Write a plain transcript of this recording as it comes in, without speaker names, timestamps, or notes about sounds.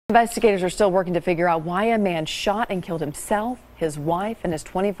Investigators are still working to figure out why a man shot and killed himself, his wife, and his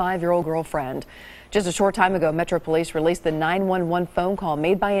 25-year-old girlfriend. Just a short time ago, Metro Police released the 911 phone call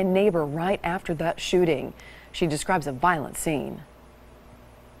made by a neighbor right after that shooting. She describes a violent scene.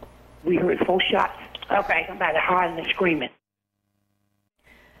 We heard 4 shots. Okay, somebody hollering and screaming.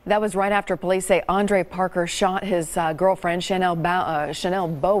 That was right after police say Andre Parker shot his girlfriend, Chanel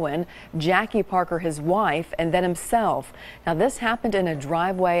Bowen, Jackie Parker, his wife, and then himself. Now, this happened in a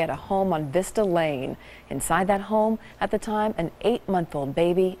driveway at a home on Vista Lane. Inside that home, at the time, an 8-month-old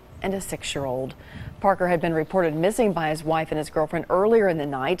baby and a 6-year-old. Parker had been reported missing by his wife and his girlfriend earlier in the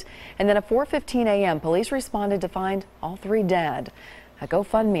night, and then at 4:15 a.m., police responded to find all 3 dead. A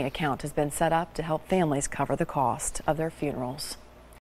GoFundMe account has been set up to help families cover the cost of their funerals.